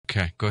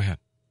Okay, go ahead.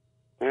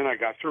 And I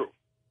got through.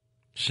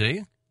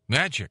 See?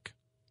 Magic.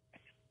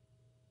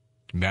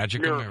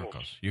 Magic and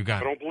miracles. You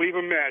got it. I don't believe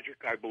in magic.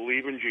 I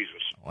believe in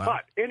Jesus. Well,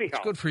 but anyhow, it's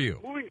good for you.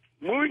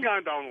 Moving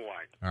on down the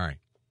line. All right.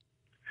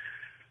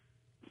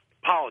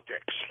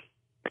 Politics.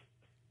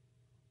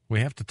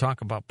 We have to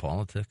talk about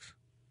politics?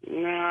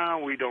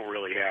 No, we don't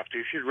really have to.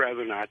 If you'd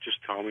rather not,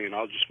 just tell me, and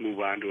I'll just move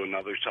on to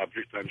another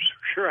subject. I'm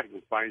sure I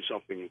can find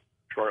something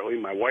shortly.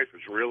 My wife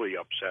is really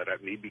upset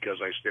at me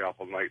because I stay up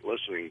all night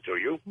listening to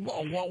you.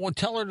 Well,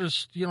 tell her to,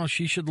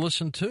 she should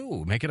listen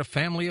too. Make it a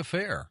family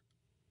affair.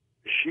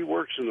 She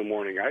works in the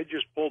morning. I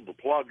just pulled the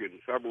plug in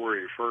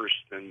February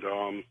 1st, and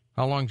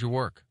how long did you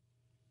work?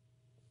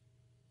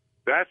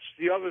 That's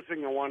the other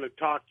thing I want to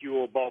talk to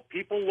you about.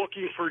 People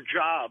looking for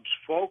jobs.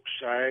 Folks,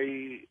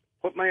 I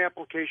put my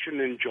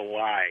application in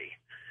July.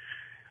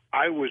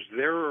 I was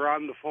there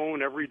on the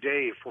phone every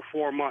day for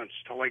 4 months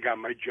till I got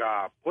my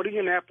job. Putting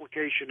an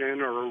application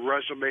in or a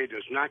resume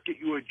does not get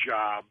you a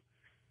job.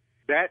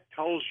 That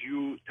tells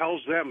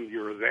them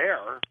you're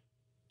there.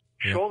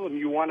 Yeah. Show them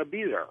you want to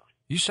be there.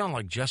 You sound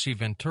like Jesse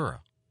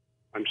Ventura.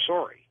 I'm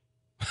sorry.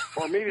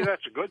 Or maybe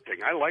that's a good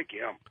thing. I like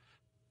him.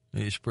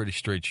 He's a pretty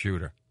straight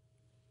shooter.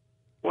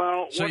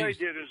 Well, what I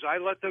did is I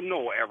let them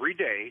know every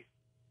day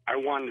I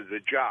wanted the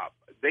job.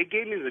 They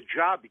gave me the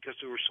job because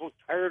they were so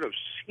tired of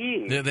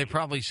seeing me. They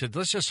probably said,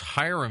 let's just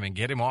hire him and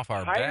get him off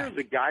our back. Hire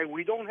the guy.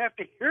 We don't have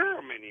to hear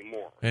him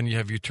anymore. And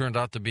have you turned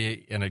out to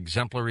be an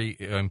exemplary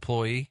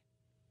employee?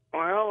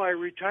 Well, I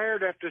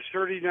retired after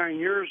 39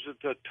 years at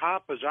the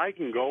top as I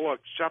can go,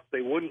 except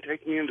they wouldn't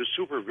take me into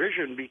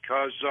supervision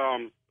because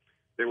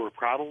they were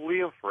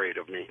probably afraid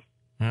of me.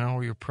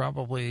 Well, you're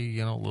probably,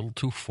 a little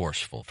too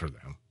forceful for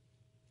them.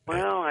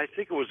 Well, I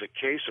think it was a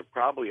case of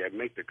probably I'd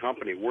make the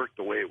company work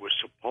the way it was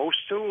supposed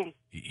to.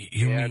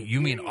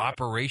 You mean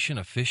operation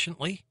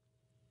efficiently?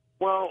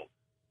 Well,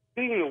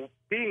 being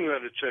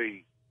that it's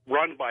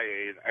run by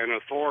an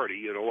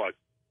authority, a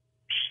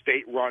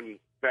state-run,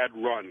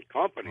 Fed-run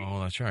company. Oh,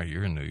 that's right.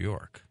 You're in New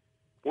York.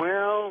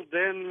 Well,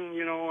 then,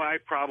 I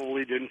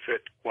probably didn't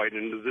fit quite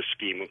into the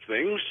scheme of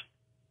things.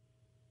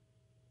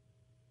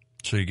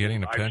 So you're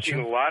getting a pension?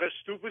 I've seen a lot of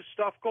stupid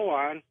stuff go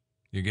on.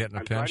 You're getting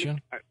a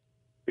pension?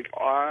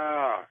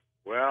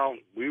 Well,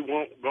 we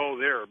won't go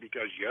there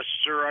because, yes,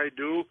 sir, I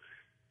do.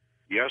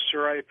 Yes,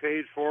 sir, I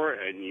paid for it.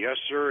 And, yes,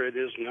 sir, it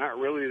is not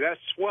really that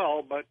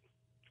swell, but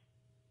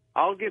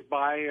I'll get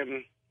by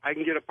and I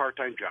can get a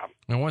part-time job.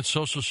 And when's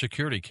Social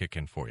Security kick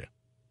in for you?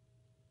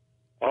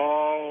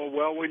 Oh,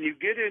 well, when you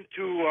get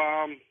into,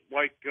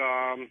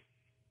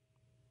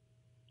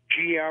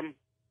 GM,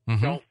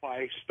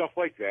 Delphi, stuff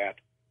like that,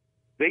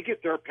 they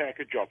get their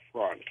package up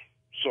front.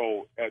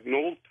 So at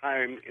no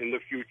time in the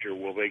future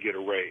will they get a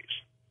raise.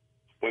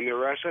 When their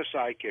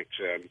SSI kicks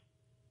in,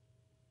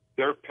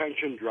 their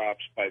pension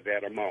drops by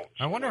that amount.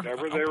 So I wonder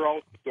whatever they're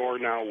out the door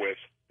now with,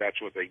 that's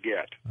what they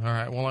get. All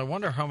right. Well, I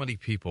wonder how many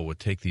people would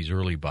take these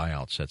early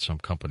buyouts that some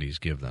companies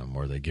give them,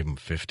 where they give them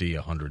 $50,000,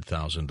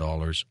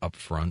 $100,000 up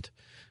front,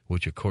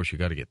 which, of course, you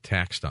got to get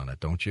taxed on it,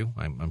 don't you?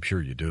 I'm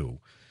sure you do.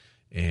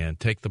 And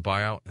take the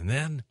buyout. And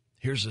then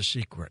here's the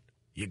secret.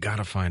 You got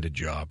to find a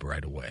job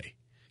right away.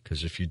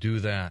 Because if you do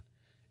that,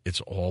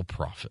 it's all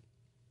profit.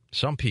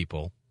 Some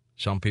people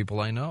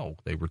I know,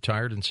 they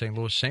retired in St.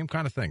 Louis, same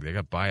kind of thing. They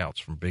got buyouts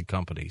from big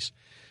companies,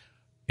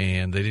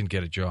 and they didn't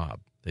get a job.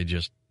 They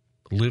just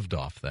lived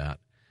off that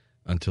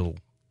until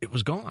it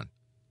was gone.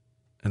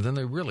 And then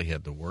they really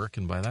had to work,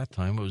 and by that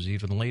time, it was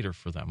even later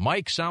for them.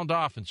 Mike, sound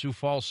off in Sioux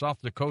Falls,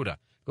 South Dakota.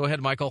 Go ahead,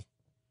 Michael.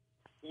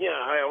 Yeah,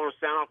 I want to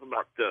sound off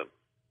about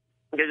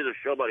I did a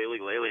show about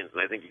illegal aliens,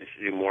 and I think you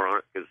should do more on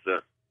it because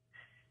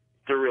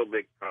it's a real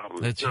big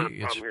problem. It's not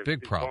a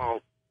big problem.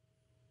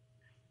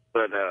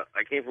 But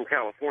I came from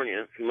California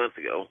a few months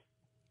ago,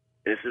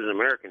 and this is an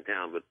American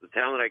town, but the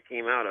town that I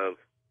came out of,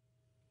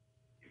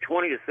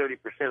 20 to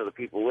 30% of the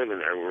people living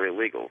there were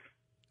illegals.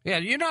 Yeah,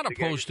 you're not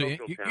opposed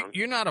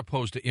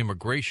to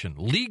immigration,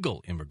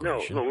 legal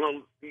immigration.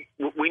 No,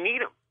 we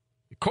need them.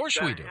 Of course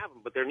we do. Have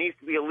them, but there needs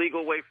to be a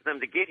legal way for them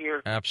to get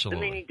here.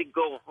 Absolutely. Then they need to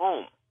go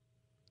home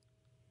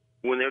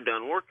when they're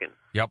done working.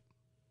 Yep.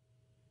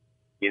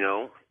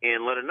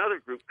 And let another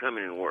group come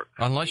in and work.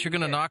 Unless you're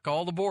going to knock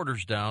all the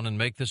borders down and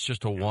make this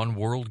just a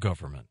one-world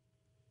government.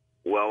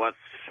 Well,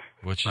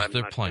 which is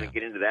their plan. I'm not going to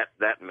get into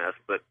that mess,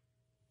 but,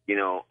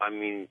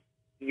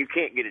 you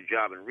can't get a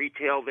job in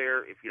retail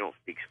there if you don't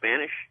speak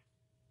Spanish.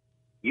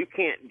 You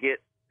can't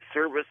get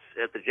service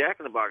at the Jack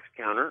in the Box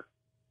counter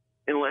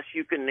unless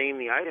you can name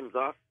the items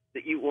off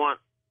that you want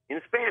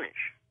in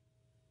Spanish.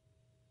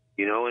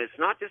 And it's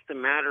not just a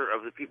matter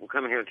of the people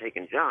coming here and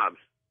taking jobs.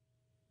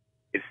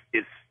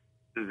 It's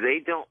they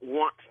don't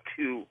want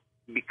to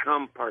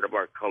become part of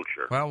our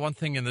culture. Well, one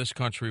thing in this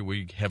country,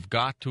 we have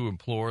got to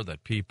implore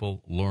that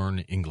people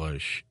learn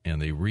English,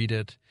 and they read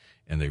it,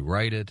 and they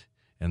write it,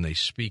 and they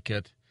speak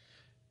it,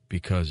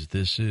 because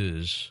this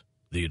is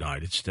the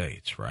United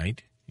States,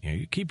 right?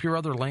 You keep your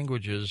other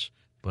languages,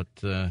 but,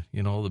 the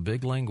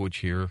big language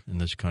here in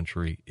this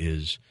country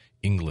is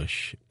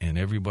English, and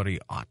everybody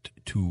ought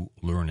to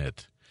learn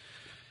it.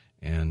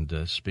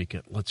 and speak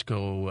it. Let's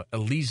go.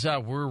 Eliza,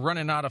 we're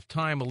running out of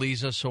time,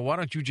 Eliza, so why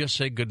don't you just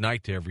say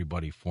goodnight to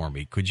everybody for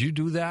me? Could you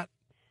do that?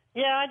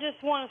 Yeah, I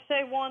just want to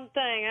say one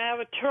thing. I have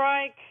a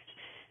trike,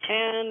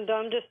 and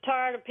I'm just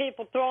tired of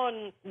people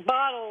throwing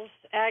bottles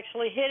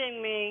actually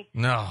hitting me.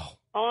 No.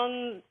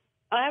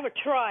 I have a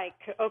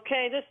trike,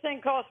 okay? This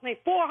thing cost me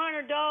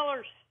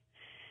 $400,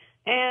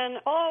 and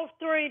all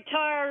 3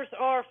 tires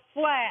are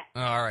flat.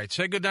 All right.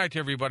 Say goodnight to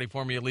everybody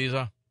for me,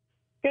 Eliza.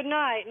 Good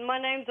night, and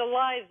my name's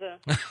Eliza.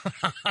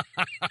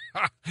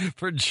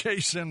 For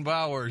Jason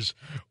Bowers,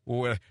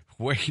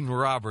 Wayne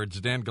Roberts,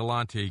 Dan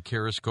Galante,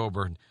 Karis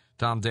Coburn,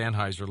 Tom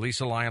Danheiser,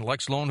 Lisa Lyon,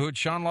 Lex Lonehood,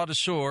 Sean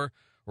Ladesseur,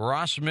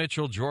 Ross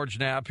Mitchell, George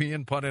Knapp,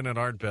 Ian Puttin, and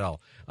Art Bell.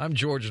 I'm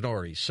George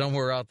Norrie,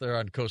 somewhere out there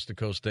on Coast to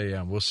Coast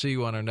AM. We'll see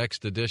you on our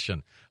next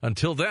edition.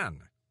 Until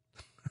then,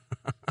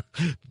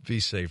 be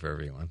safe,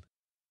 everyone.